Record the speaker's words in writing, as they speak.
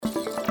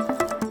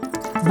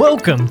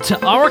Welcome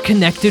to Our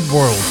Connected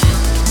World,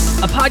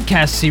 a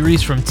podcast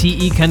series from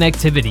TE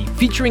Connectivity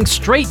featuring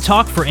straight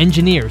talk for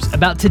engineers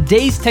about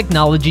today's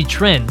technology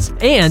trends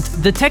and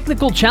the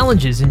technical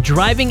challenges in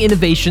driving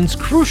innovations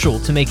crucial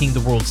to making the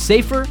world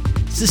safer,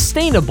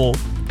 sustainable,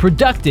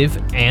 productive,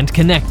 and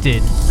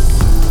connected.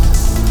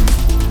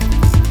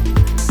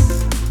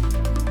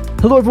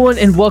 Hello, everyone,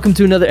 and welcome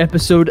to another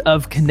episode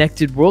of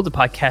Connected World, a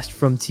podcast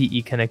from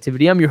TE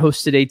Connectivity. I'm your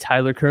host today,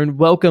 Tyler Kern.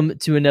 Welcome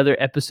to another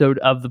episode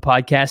of the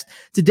podcast.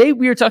 Today,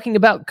 we are talking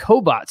about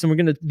cobots, and we're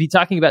going to be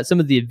talking about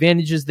some of the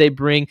advantages they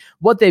bring,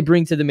 what they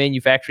bring to the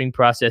manufacturing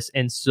process,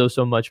 and so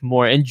much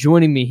more. And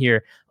joining me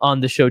here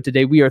on the show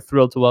today, we are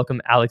thrilled to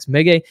welcome Alex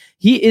Megej.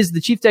 He is the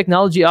Chief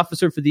Technology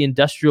Officer for the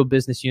Industrial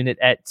Business Unit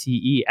at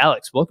TE.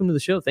 Alex, welcome to the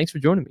show. Thanks for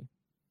joining me.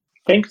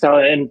 Thanks,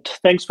 Tyler, and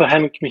thanks for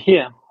having me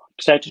here.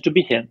 Excited to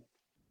be here.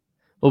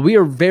 Well, we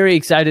are very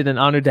excited and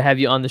honored to have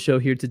you on the show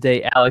here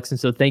today, Alex. And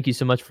so thank you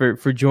so much for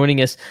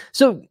joining us.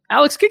 So,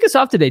 Alex, kick us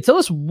off today. Tell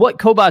us what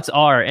cobots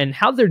are and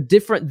how they're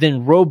different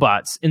than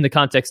robots in the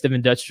context of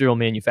industrial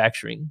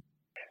manufacturing.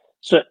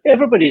 So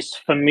everybody's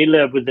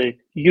familiar with the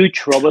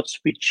huge robots,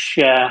 which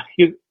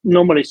you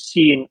normally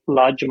see in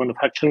large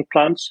manufacturing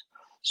plants.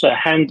 So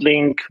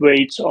handling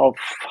weights of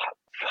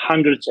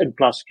hundreds and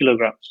plus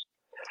kilograms.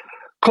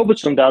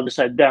 Cobots, on the other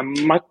side, they're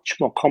much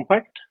more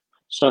compact.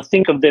 So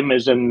think of them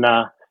as an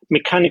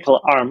mechanical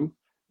arm,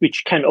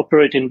 which can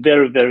operate in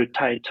very, very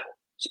tight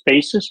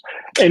spaces.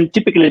 And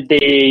typically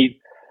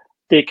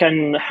they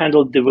can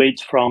handle the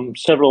weights from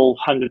several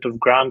hundred of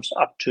grams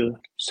up to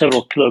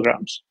several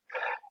kilograms.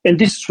 And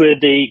this is where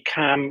they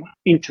come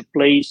into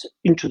place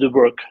into the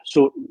work.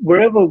 So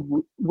where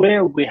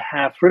we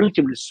have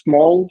relatively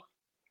small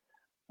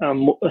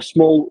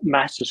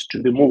masses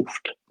to be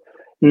moved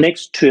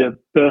next to a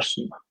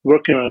person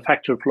working on a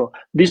factory floor,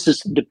 this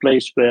is the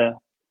place where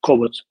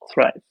cobots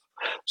thrive.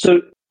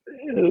 So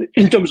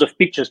in terms of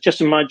pictures,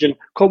 just imagine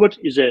cobot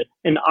is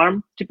an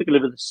arm, typically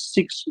with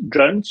 6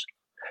 drones,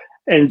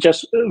 and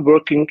just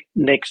working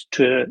next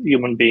to a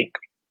human being.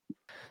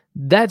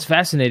 That's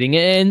fascinating.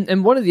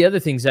 And one of the other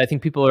things that I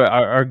think people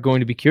are going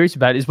to be curious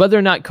about is whether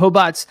or not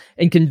cobots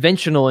and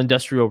conventional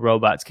industrial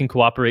robots can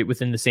cooperate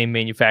within the same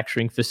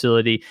manufacturing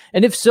facility.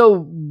 And if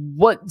so,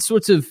 what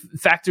sorts of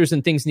factors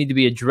and things need to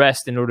be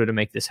addressed in order to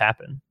make this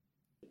happen?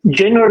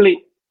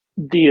 Generally,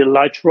 the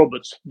large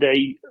robots,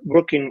 they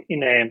working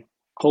in a,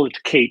 call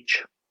it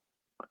cage,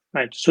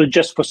 right? So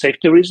just for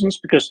safety reasons,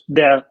 because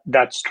they're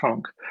that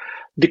strong.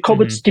 The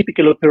cobots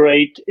typically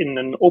operate in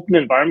an open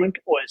environment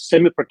or a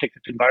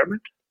semi-protected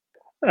environment,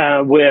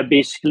 where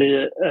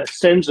basically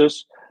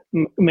sensors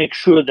make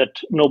sure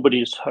that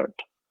nobody is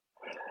hurt.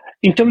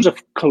 In terms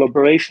of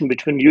collaboration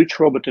between huge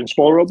robot and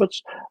small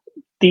robots,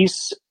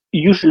 this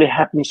usually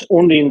happens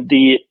only in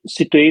the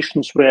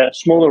situations where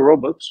smaller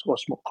robots, or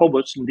small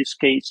cobots in this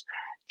case,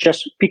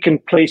 just pick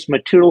and place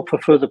material for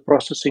further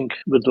processing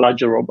with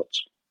larger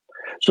robots.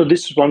 So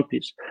this is one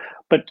piece.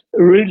 But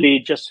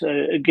really, just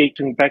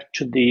getting back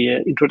to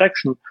the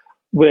introduction,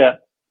 where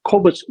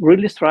cobots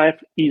really thrive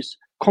is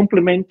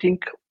complementing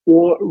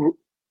or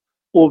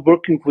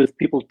working with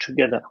people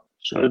together.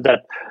 So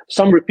that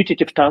some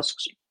repetitive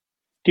tasks,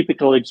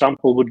 typical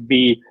example would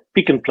be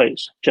pick and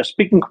place, just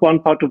picking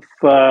one part of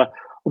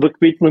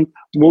equipment,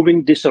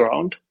 moving this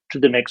around to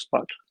the next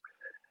part.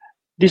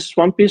 This is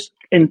one piece.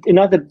 And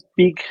another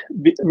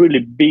really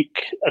big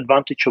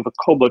advantage of a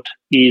cobot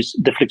is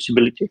the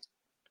flexibility.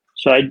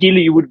 So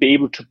ideally, you would be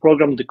able to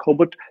program the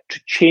cobot to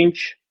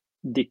change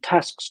the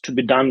tasks to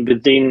be done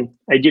within,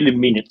 ideally,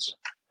 minutes,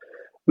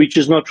 which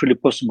is not really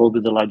possible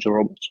with the larger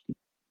robots.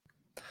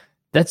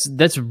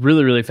 That's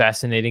really, really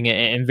fascinating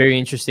and very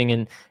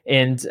interesting,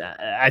 and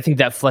I think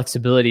that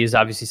flexibility is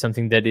obviously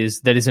something that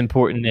is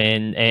important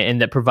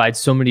and that provides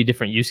so many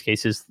different use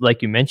cases,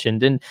 like you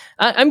mentioned. And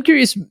I'm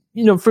curious,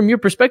 from your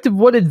perspective,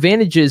 what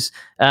advantages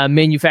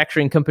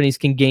manufacturing companies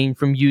can gain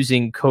from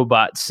using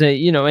cobots,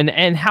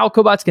 and how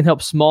cobots can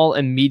help small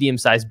and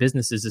medium-sized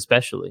businesses,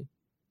 especially.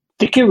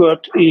 The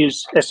keyword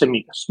is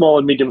SME, small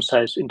and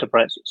medium-sized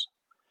enterprises.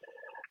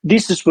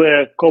 This is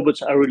where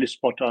cobots are really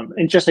spot on.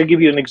 And just to give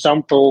you an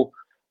example.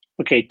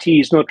 Okay, T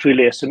is not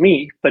really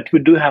SME, but we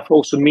do have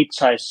also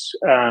mid-size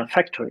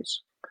factories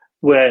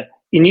where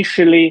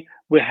initially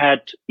we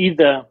had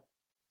either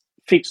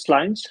fixed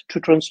lines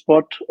to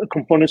transport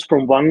components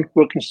from one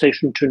working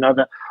station to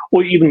another,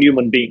 or even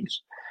human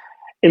beings.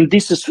 And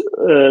this is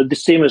the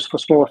same as for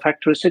smaller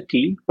factories at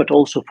T, but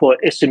also for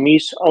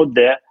SMEs out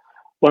there.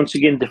 Once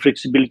again, the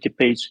flexibility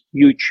plays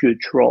huge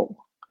role.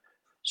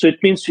 So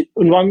it means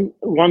in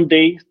one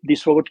day,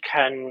 this robot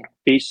can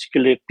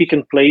basically pick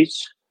and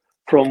place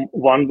from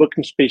one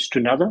working space to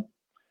another.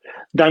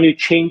 Then you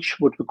change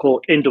what we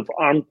call end of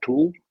arm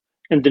tool.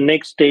 And the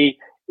next day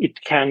it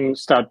can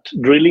start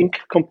drilling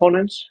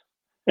components.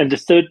 And the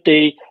third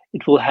day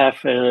it will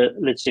have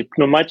let's say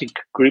pneumatic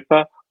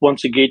gripper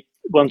once again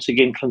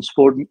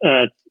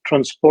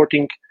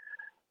transporting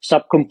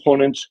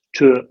subcomponents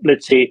to,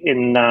 let's say,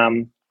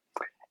 an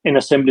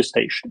assembly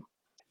station.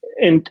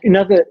 And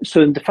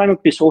so in the final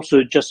piece,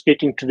 also just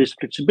getting to this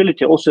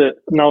flexibility, also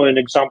now an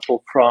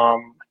example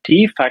from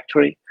TE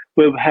factory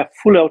where we have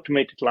fully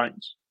automated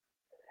lines.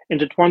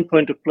 And at one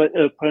point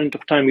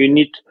of time, you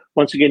need,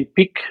 once again,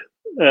 pick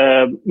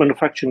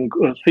manufacturing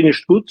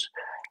finished goods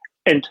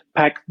and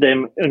pack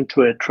them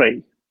into a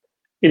tray.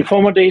 In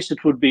former days,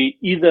 it would be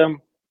either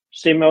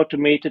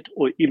semi-automated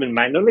or even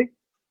manually.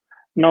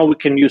 Now we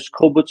can use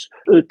cobots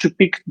to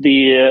pick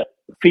the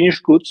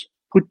finished goods,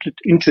 put it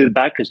into a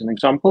bag as an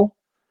example,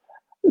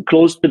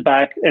 close the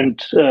bag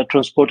and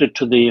transport it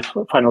to the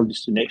final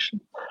destination.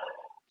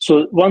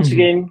 So once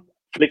again,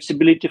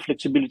 flexibility,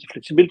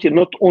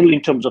 not only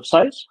in terms of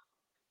size,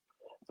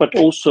 but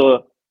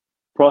also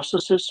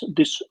processes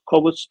these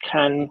cobots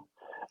can,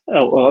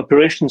 or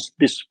operations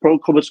these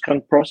cobots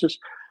can process.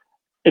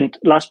 And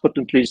last but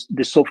not least,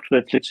 the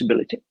software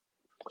flexibility.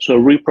 So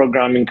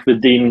reprogramming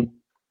within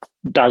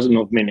dozens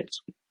of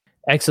minutes.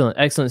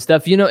 Excellent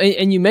stuff.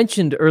 And you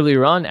mentioned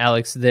earlier on,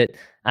 Alex, that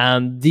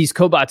these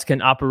cobots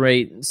can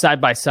operate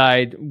side by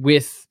side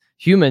with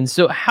humans.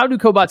 So how do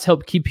cobots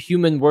help keep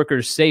human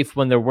workers safe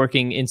when they're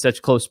working in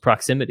such close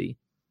proximity?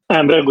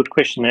 Very good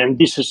question. And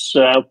this is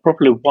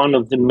probably one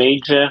of the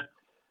major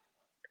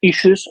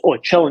issues or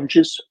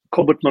challenges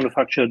cobot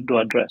manufacturers do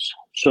address.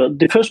 So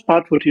the first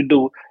part, what you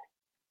do,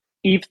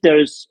 if there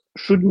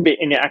shouldn't be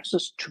any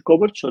access to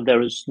cobots, so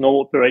there is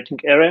no operating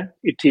area,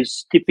 it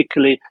is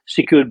typically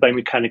secured by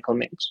mechanical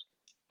means,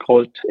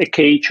 called a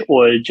cage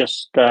or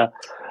just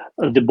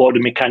the body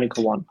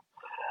mechanical one.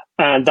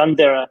 And then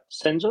there are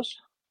sensors,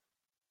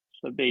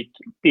 so be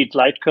it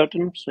light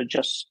curtains, so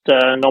just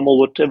normal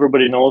what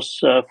everybody knows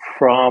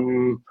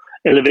from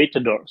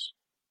elevator doors.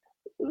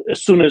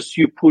 As soon as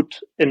you put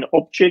an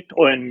object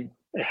or a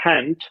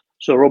hand,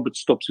 so a robot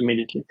stops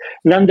immediately.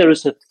 And then there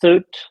is a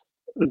third,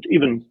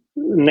 even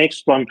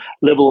next one,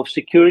 level of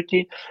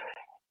security.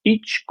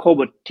 Each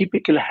cobot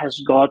typically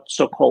has got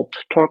so-called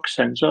torque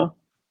sensor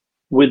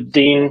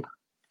within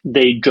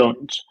the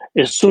joints.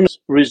 As soon as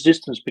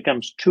resistance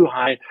becomes too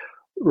high,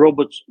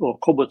 robots or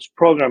cobots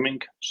programming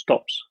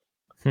stops.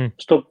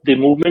 Stop the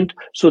movement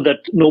so that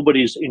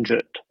nobody is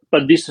injured.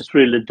 But this is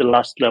really the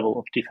last level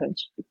of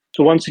defense.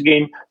 So once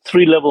again,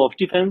 3 levels of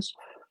defense: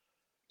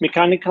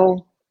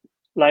 mechanical,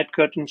 light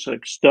curtains, so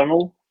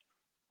external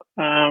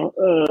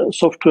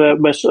software,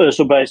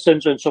 so by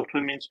sensor and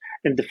software means,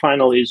 and the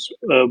final is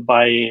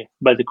by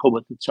the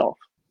cobot itself.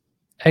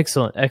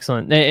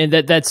 Excellent, and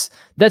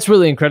that's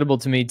really incredible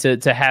to me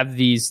to have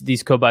these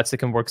cobots that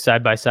can work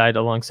side by side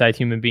alongside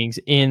human beings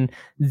in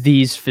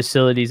these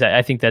facilities.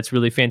 I think that's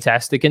really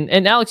fantastic.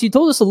 And Alex, you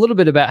told us a little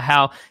bit about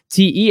how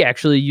TE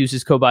actually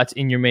uses cobots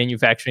in your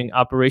manufacturing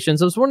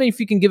operations. I was wondering if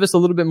you can give us a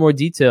little bit more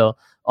detail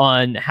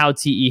on how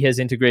TE has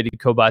integrated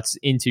cobots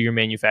into your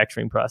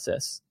manufacturing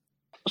process.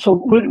 So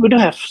we do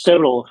have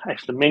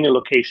many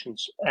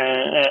locations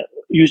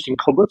using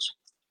cobots.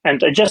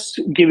 And I just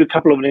give you a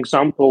couple of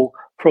examples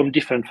from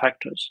different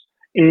factories.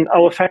 In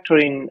our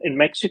factory in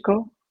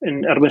Mexico,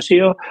 in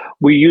Hermosillo,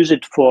 we use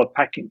it for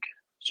packing.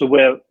 So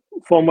where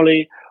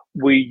formerly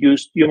we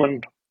used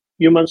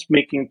humans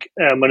making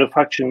a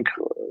manufacturing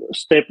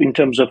step in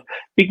terms of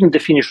picking the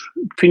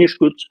finished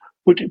goods,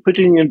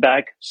 putting in a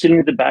bag,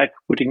 sealing the bag,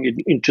 putting it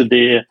into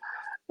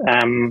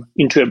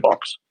a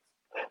box.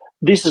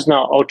 This is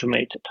now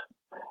automated.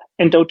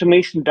 And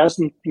automation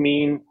doesn't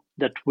mean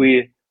that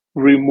we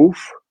remove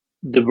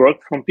the work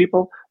from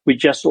people. We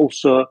just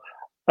also,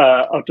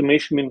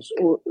 automation means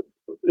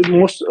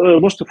most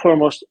and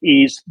foremost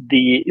is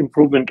the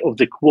improvement of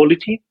the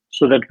quality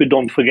so that we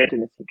don't forget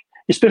anything.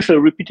 Especially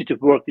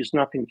repetitive work is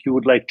nothing you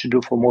would like to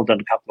do for more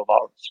than a couple of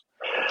hours.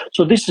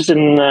 So this is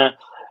in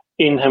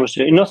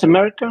Hermosillo. In North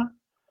America,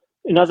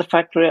 another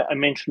factory I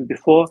mentioned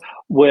before,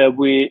 where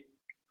we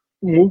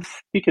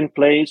move, pick and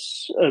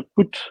place,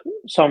 put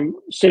some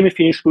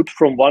semi-finished goods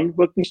from one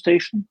working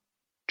station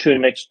to the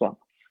next one.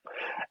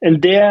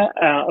 And there,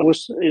 I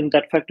was in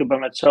that factory by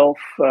myself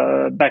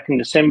back in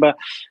December.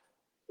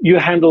 You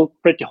handle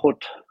pretty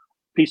hot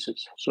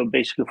pieces, so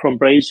basically from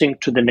brazing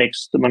to the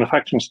next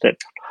manufacturing step.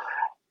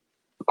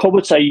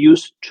 Cobots are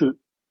used to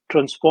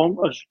transform,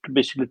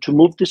 to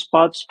move these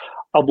parts,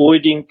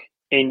 avoiding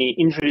any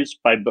injuries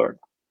by burn.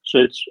 So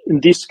it's, in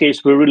this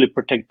case, we really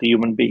protect the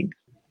human being.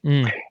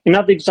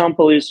 Another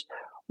example is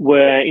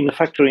where in a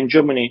factory in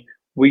Germany,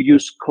 we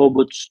use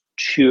cobots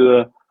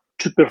to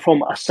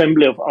perform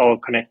assembly of our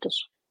connectors.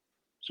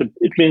 So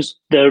it means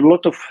there are a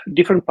lot of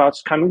different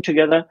parts coming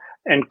together,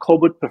 and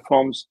cobot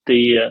performs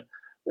the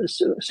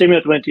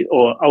semi-automated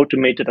or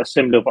automated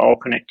assembly of our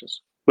connectors,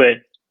 where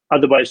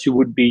otherwise you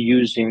would be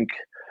using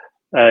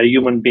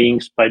human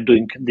beings by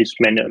doing this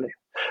manually.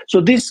 So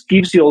this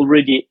gives you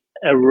already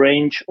a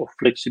range of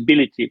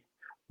flexibility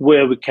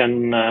where we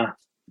can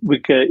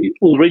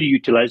already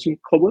utilizing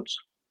cobots.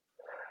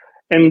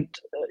 And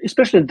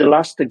especially the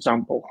last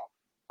example,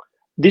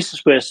 this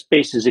is where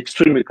space is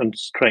extremely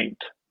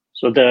constrained.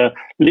 So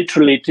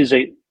literally it is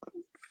a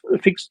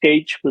fixed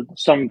cage with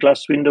some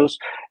glass windows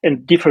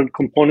and different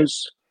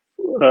components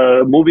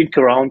moving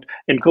around,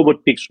 and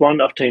cobot picks one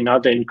after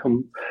another and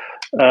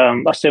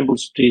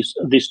assembles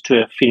this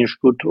to a finished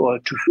good or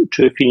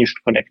to a finished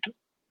connector.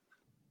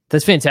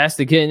 That's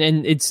fantastic,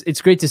 and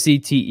it's great to see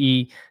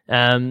TE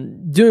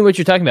doing what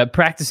you're talking about,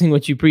 practicing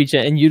what you preach,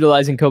 and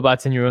utilizing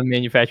cobots in your own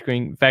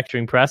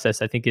manufacturing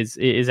process. I think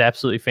is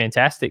absolutely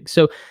fantastic.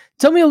 So,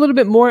 tell me a little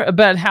bit more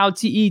about how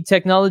TE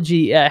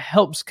technology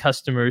helps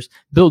customers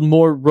build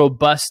more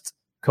robust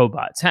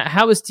cobots.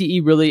 How is TE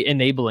really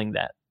enabling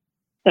that?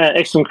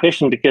 Excellent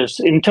question,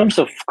 because in terms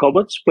of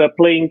cobots, we're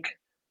playing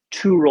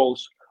two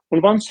roles.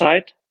 On one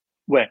side,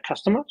 we're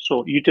customer,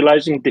 so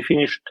utilizing the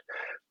finished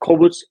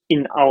cobots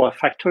in our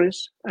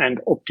factories and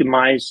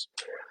optimize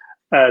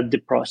the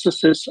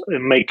processes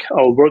and make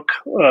our work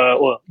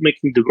or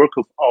making the work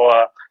of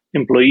our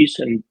employees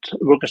and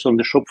workers on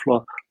the shop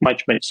floor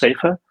much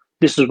safer.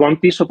 This is one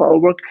piece of our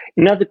work.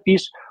 Another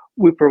piece,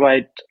 we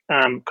provide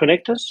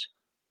connectors,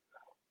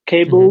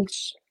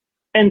 cables,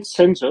 and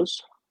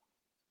sensors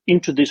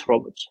into these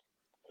robots.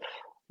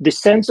 The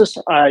sensors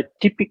are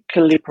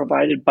typically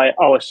provided by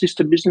our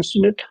sister business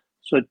unit,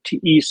 so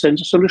TE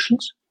Sensor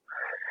Solutions.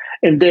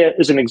 And there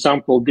is an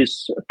example,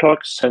 this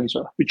torque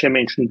sensor, which I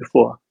mentioned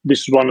before. This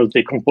is one of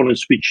the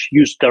components which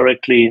used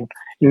directly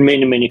in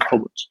many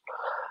cobots.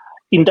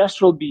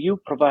 Industrial BU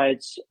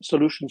provides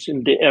solutions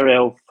in the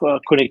area of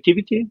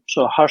connectivity,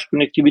 so harsh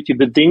connectivity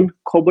within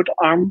cobot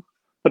arm,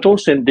 but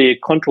also in the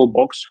control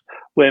box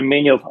where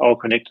many of our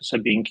connectors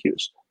are being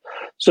used.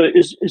 So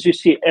as you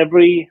see,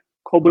 every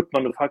cobot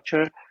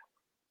manufacturer,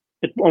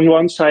 on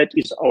one side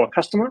is our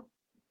customer,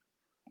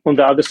 on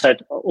the other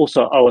side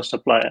also our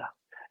supplier.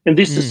 And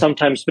this is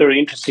sometimes very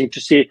interesting to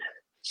see,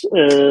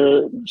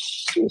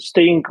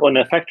 staying on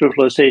a factory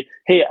floor, say,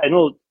 hey, I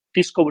know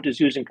this cobot is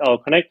using our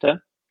connector,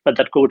 but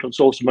that cobot is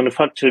also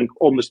manufacturing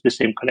almost the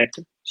same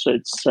connector. So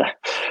it's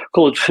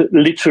called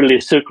literally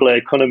circular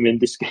economy in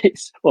this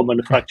case, or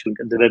manufacturing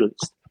at the very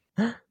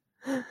least.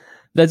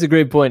 That's a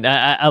great point.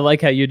 I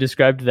like how you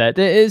described that.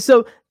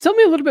 So tell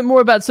me a little bit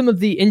more about some of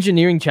the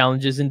engineering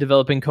challenges in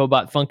developing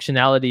cobot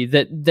functionality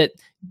that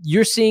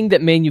you're seeing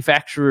that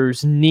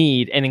manufacturers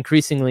need and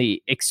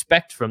increasingly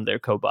expect from their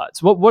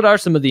cobots. What are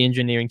some of the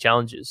engineering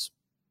challenges?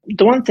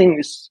 The one thing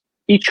is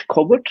each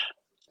cobot,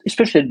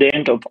 especially at the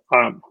end of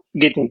arm,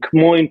 getting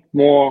more and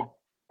more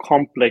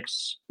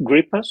complex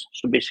grippers,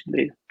 so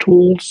basically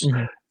tools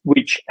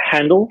which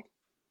handle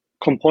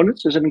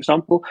components, as an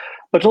example,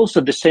 but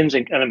also the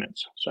sensing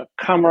elements, so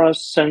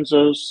cameras,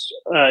 sensors,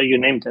 you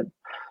name them.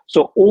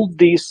 So all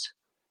these,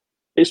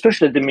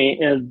 especially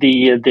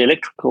the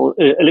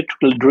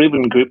electrical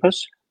driven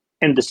grippers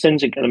and the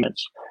sensing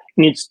elements,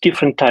 needs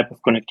different type of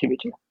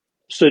connectivity.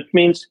 So it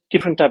means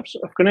different types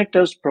of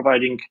connectors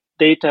providing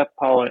data,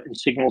 power, and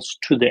signals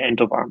to the end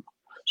of arm.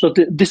 So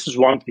this is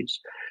one piece.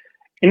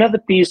 Another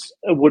piece,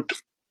 what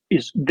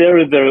is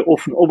very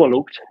often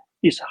overlooked,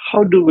 is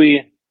how do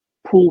we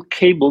pull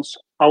cables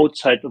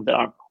outside of the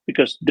arm,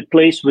 because the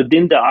place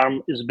within the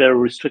arm is very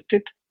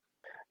restricted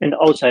and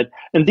outside.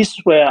 And this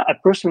is where I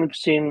personally have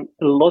seen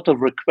a lot of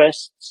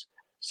requests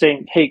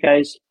saying, hey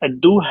guys, I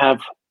do have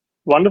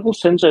wonderful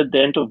sensor at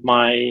the end of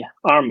my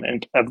arm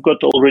and I've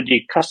got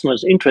already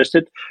customers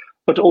interested,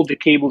 but all the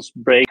cables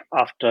break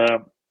after,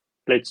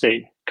 let's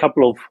say, a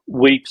couple of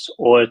weeks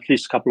or at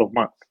least a couple of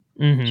months.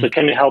 So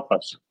can you help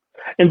us?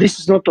 And this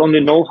is not only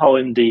know-how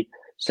in the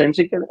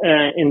sensing,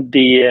 in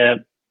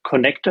the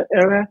connector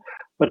area,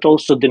 but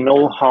also the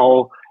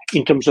know-how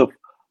in terms of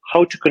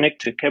how to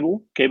connect to a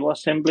cable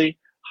assembly,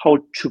 how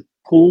to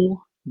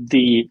pull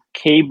the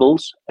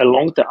cables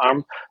along the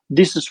arm.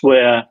 This is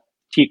where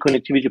T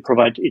connectivity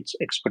provides its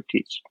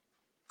expertise.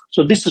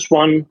 So this is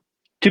one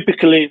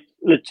typically,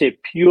 let's say,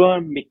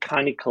 pure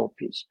mechanical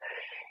piece.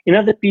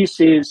 Another piece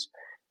is,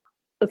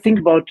 think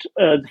about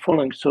the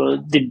following. So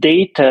the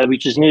data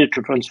which is needed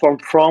to transform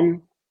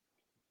from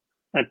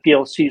a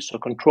PLC, so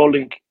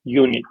controlling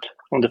unit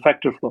on the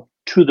factory floor,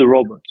 to the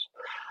robots.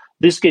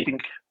 This getting,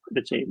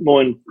 let's say,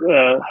 more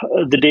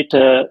the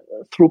data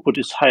throughput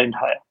is higher and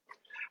higher.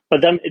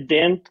 But then at the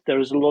end, there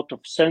is a lot of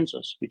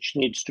sensors which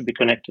needs to be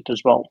connected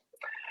as well.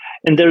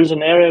 And there is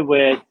an area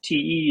where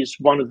TE is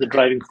one of the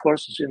driving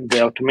forces in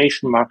the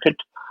automation market,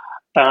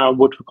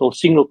 what we call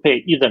single pair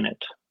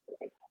Ethernet.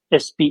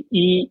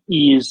 SPE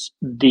is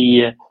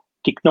the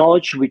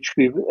technology which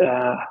we,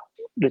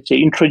 let's say,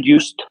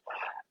 introduced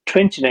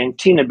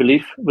 2019, I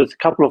believe, with a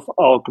couple of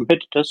our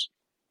competitors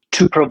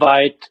to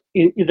provide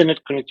Ethernet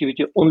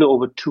connectivity only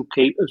over two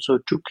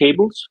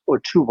cables or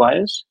two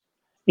wires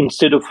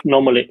instead of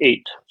normally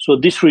 8. So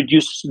this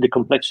reduces the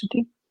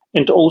complexity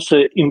and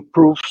also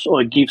improves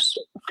or gives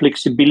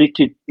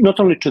flexibility not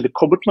only to the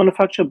cobot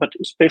manufacturer, but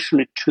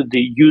especially to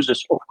the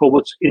users of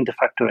cobots in the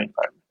factory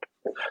environment.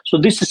 So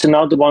this is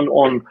another one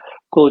on,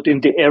 call it,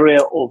 in the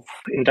area of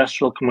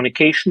industrial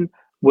communication,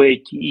 where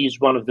TE is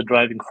one of the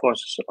driving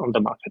forces on the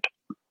market.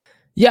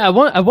 Yeah,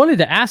 I wanted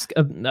to ask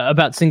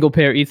about single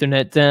pair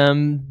Ethernet.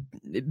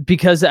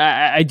 because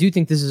I do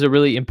think this is a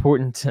really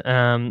important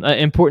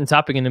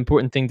topic and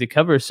important thing to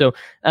cover. So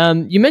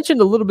you mentioned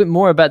a little bit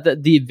more about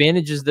the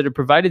advantages that are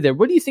provided there.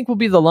 What do you think will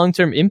be the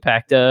long-term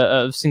impact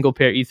of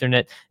single-pair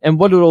Ethernet, and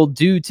what it'll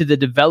do to the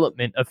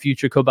development of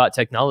future cobot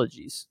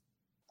technologies?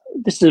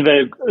 This is a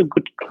very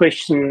good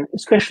question,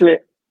 especially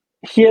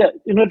here.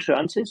 In order to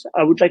answer this,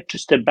 I would like to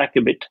step back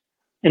a bit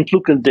and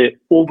look at the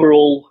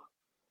overall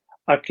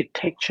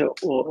architecture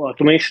or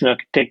automation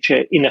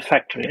architecture in a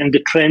factory and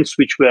the trends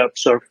which we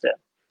observe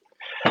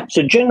there.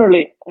 So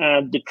generally,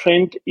 the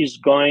trend is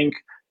going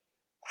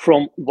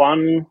from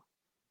one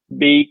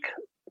big,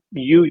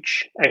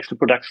 huge actual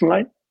production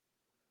line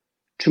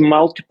to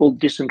multiple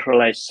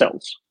decentralized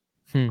cells.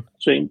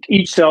 So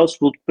each cells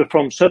will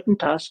perform certain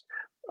tasks,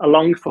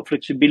 allowing for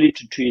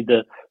flexibility to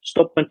either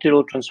stop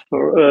material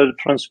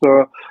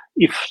transfer.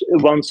 If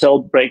one cell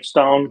breaks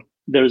down,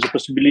 there is a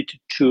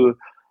possibility to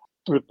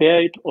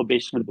repair it or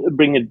basically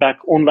bring it back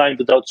online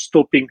without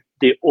stopping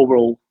the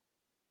overall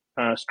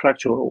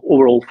structure or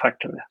overall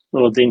factory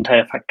or the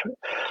entire factory.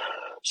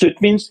 So it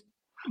means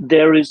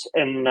there is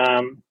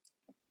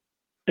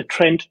a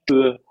trend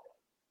to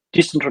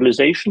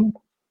decentralization.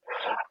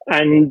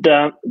 And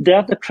the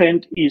other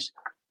trend is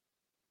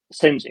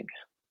sensing.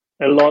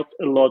 A lot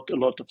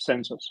of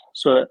sensors.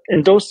 So,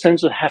 and those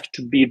sensors have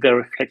to be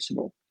very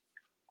flexible.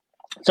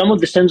 Some of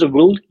the sensors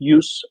will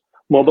use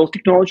mobile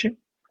technology,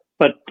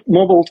 but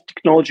mobile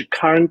technology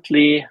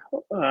currently,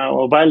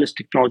 or wireless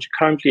technology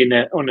currently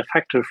on a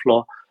factory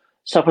floor,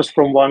 suffers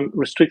from one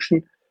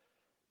restriction.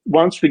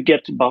 Once we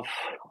get the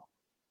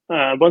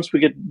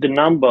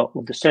number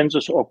of the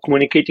sensors or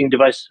communicating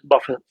devices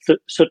above a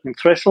certain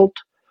threshold,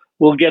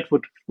 we'll get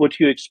what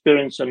you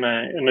experience in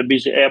a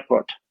busy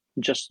airport.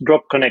 Just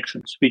drop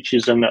connections, which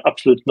is an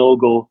absolute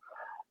no-go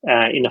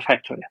in a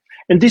factory.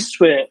 And this is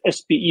where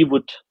SPE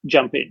would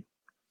jump in,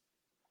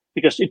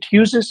 because it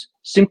uses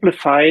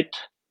simplified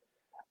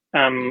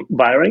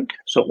wiring,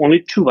 so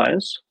only two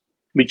wires,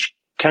 which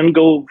can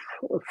go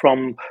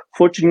from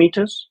 40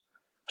 meters,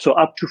 so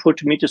up to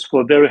 40 meters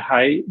for very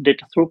high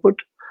data throughput,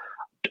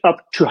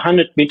 up to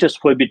 100 meters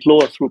for a bit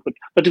lower throughput,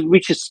 but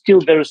which is still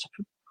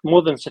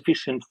more than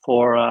sufficient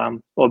for,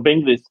 or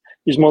bandwidth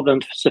is more than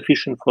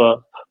sufficient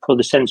for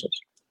the sensors.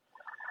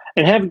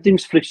 And having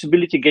this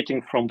flexibility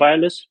getting from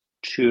wireless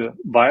to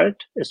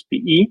wired,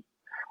 SPE,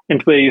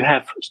 and where you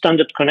have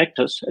standard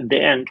connectors at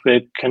the end where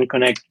you can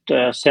connect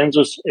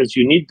sensors as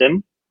you need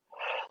them.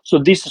 So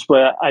this is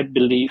where I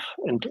believe,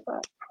 and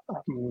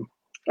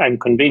I'm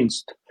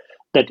convinced,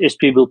 that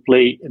SPE will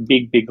play a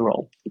big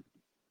role.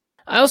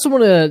 I also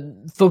want to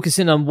focus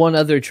in on one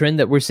other trend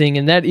that we're seeing,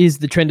 and that is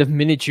the trend of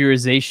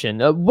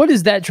miniaturization. What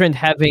is that trend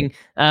having?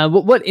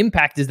 What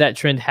impact is that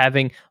trend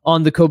having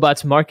on the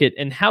cobots market,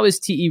 and how is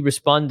TE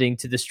responding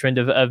to this trend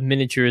of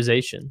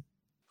miniaturization?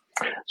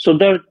 So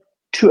there are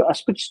two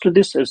aspects to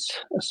this,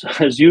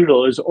 as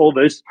usual, as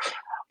always.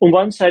 On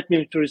one side,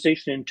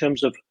 miniaturization in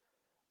terms of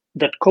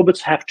that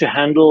cobots have to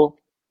handle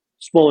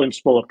smaller and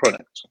smaller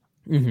products.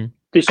 Mm-hmm.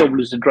 This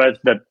obviously drives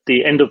that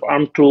the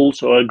end-of-arm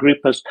tools or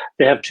grippers,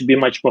 they have to be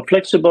much more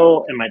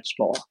flexible and much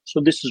smaller.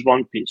 So this is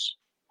one piece.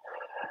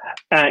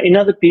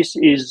 Another piece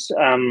is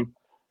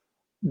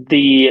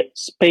the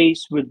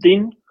space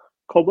within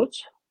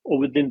cobots or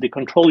within the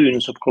control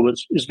units of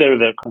cobots is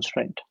very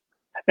constrained.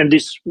 And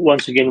this,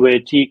 once again, where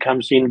T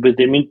comes in with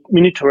the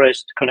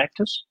miniaturized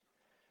connectors.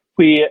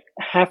 We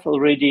have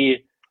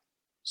already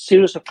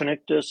series of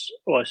connectors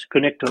or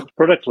connector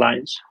product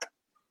lines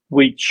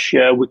which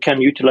we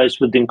can utilize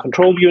within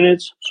control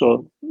units,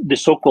 so the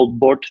so-called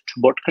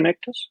board-to-board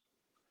connectors,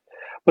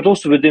 but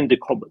also within the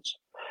cobots.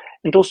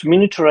 And also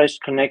miniaturized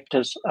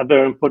connectors are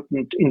very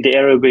important in the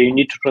area where you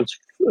need to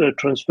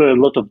transfer a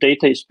lot of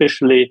data,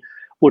 especially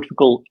what we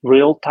call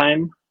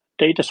real-time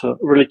data, so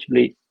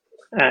relatively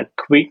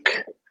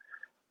quick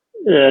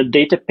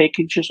data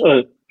packages,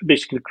 or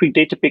basically quick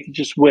data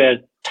packages where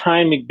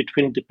timing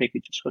between the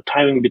packages or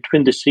timing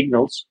between the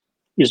signals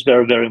is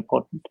very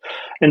important.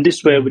 And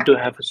this way we do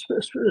have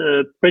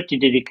a pretty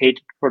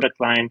dedicated product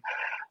line,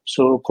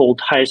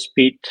 so-called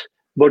high-speed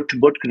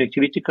board-to-board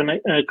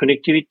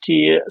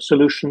connectivity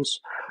solutions,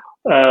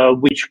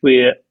 which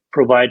we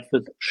provide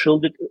with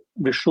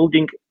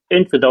shielding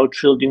and without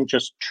shielding,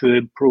 just to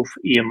improve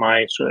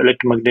EMI, so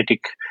electromagnetic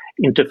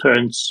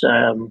interference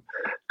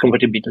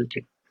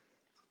compatibility.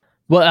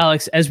 Well,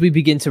 Alex, as we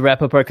begin to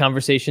wrap up our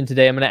conversation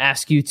today, I'm going to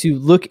ask you to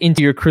look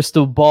into your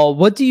crystal ball.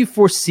 What do you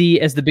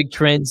foresee as the big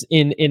trends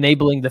in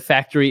enabling the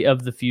factory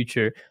of the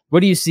future?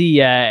 What do you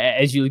see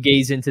as you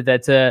gaze into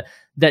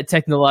that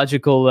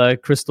technological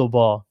crystal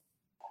ball?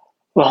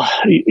 Well,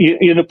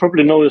 you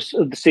probably know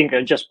the thing.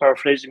 I'm just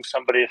paraphrasing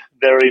somebody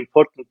very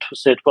important who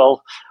said,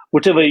 well,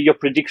 whatever your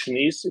prediction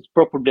is, it's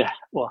probably,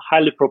 or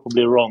highly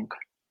probably wrong,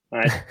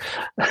 right?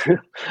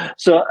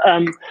 So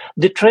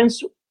the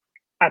trends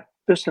I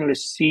personally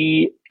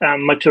see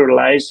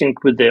materializing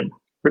with the,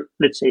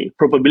 let's say,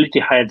 probability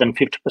higher than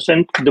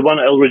 50%. The one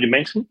I already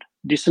mentioned,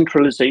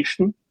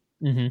 decentralization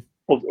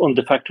on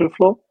the factory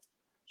floor.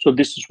 So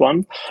this is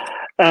one.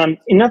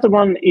 Another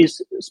one is,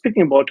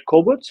 speaking about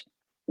cobots,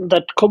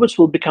 that cobots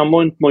will become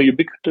more and more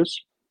ubiquitous,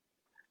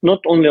 not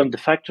only on the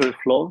factory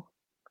floor,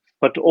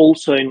 but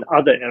also in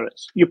other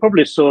areas. You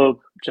probably saw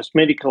just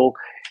medical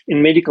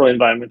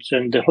environments,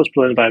 in the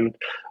hospital environment,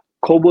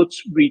 cobots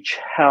which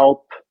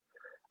help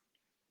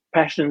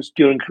patients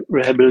during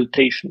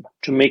rehabilitation,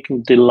 to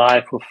making the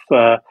life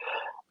of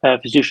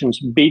physicians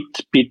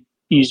bit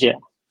easier.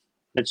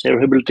 Let's say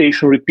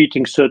rehabilitation,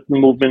 repeating certain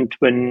movement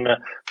when,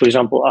 for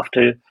example,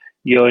 after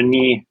your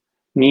knee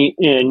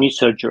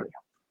surgery.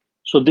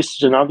 So this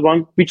is another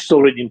one which is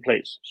already in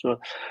place. So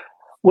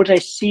what I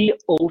see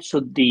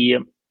also,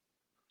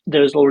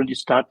 there is already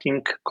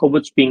starting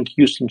cobots being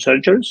used in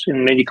surgeries,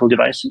 in medical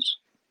devices,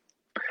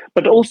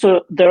 but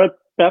also there are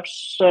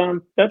perhaps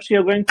you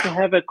are going to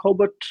have a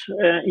cobot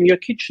in your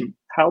kitchen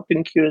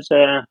helping you as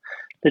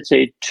let's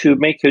say, to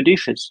make your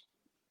dishes.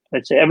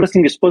 Let's say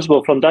everything is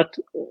possible from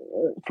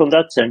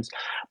that sense.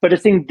 But I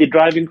think the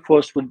driving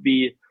force would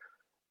be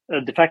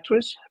the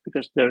factories,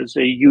 because there is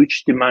a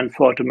huge demand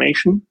for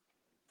automation,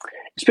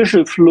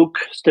 especially if you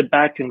step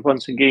back and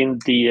once again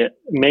the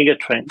mega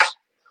trends.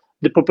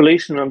 The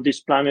population on this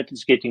planet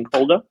is getting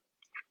older.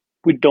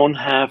 We don't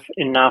have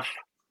enough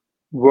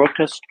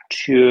workers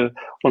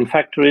on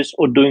factories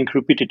or doing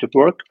repetitive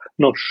work,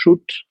 nor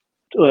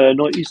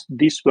is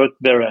this work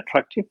very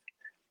attractive.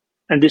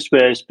 And this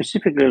where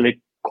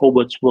specifically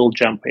cobots will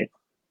jump in.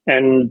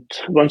 And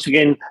once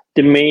again,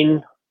 the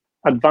main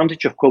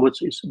advantage of cobots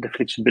is the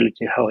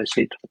flexibility, how I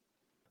see it.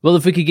 Well,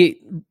 if we could get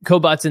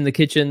cobots in the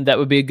kitchen, that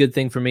would be a good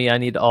thing for me. I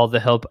need all the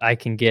help I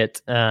can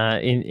get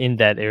in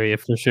that area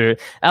for sure.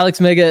 Alex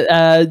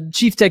Megej,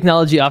 Chief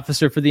Technology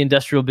Officer for the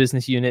Industrial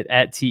Business Unit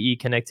at TE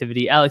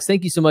Connectivity. Alex,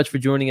 thank you so much for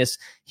joining us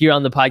here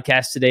on the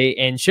podcast today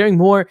and sharing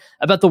more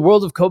about the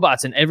world of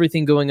cobots and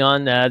everything going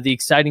on, the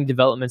exciting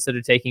developments that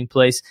are taking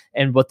place,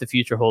 and what the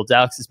future holds.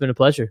 Alex, it's been a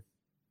pleasure.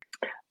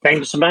 Thank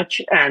you so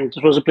much, and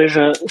it was a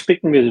pleasure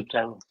speaking with you,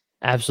 Tyler.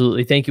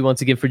 Absolutely. Thank you once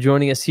again for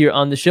joining us here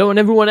on the show. And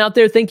everyone out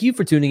there, thank you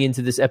for tuning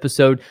into this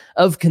episode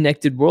of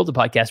Connected World, a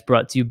podcast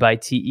brought to you by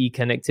TE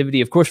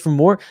Connectivity. Of course, for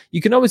more, you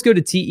can always go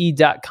to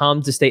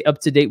te.com to stay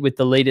up to date with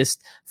the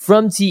latest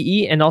from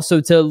TE, and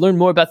also to learn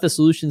more about the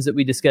solutions that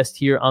we discussed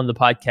here on the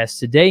podcast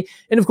today.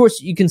 And of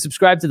course, you can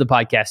subscribe to the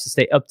podcast to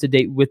stay up to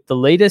date with the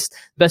latest.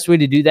 The best way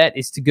to do that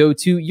is to go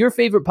to your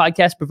favorite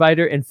podcast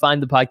provider and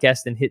find the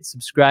podcast and hit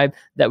subscribe.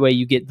 That way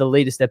you get the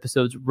latest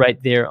episodes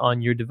right there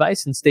on your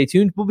device. And stay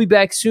tuned. We'll be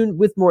back soon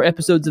with more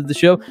episodes of the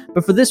show.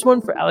 But for this one,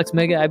 for Alex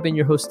Megej, I've been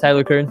your host,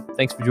 Tyler Kern.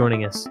 Thanks for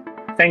joining us.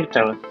 Thank you,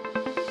 Tyler.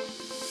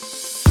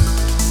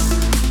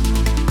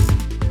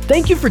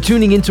 Thank you for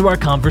tuning into our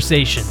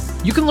conversation.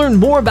 You can learn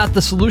more about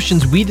the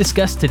solutions we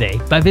discussed today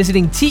by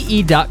visiting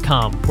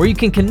te.com, where you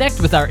can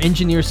connect with our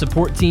engineer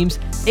support teams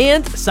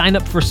and sign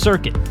up for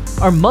Circuit,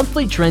 our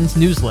monthly trends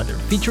newsletter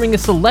featuring a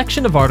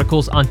selection of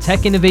articles on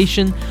tech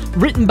innovation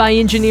written by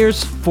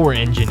engineers for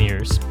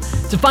engineers.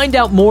 To find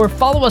out more,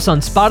 follow us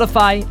on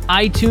Spotify,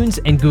 iTunes,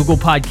 and Google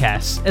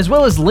Podcasts, as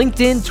well as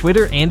LinkedIn,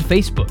 Twitter, and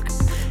Facebook.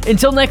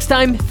 Until next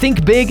time,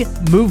 think big,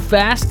 move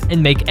fast,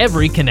 and make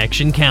every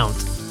connection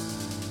count.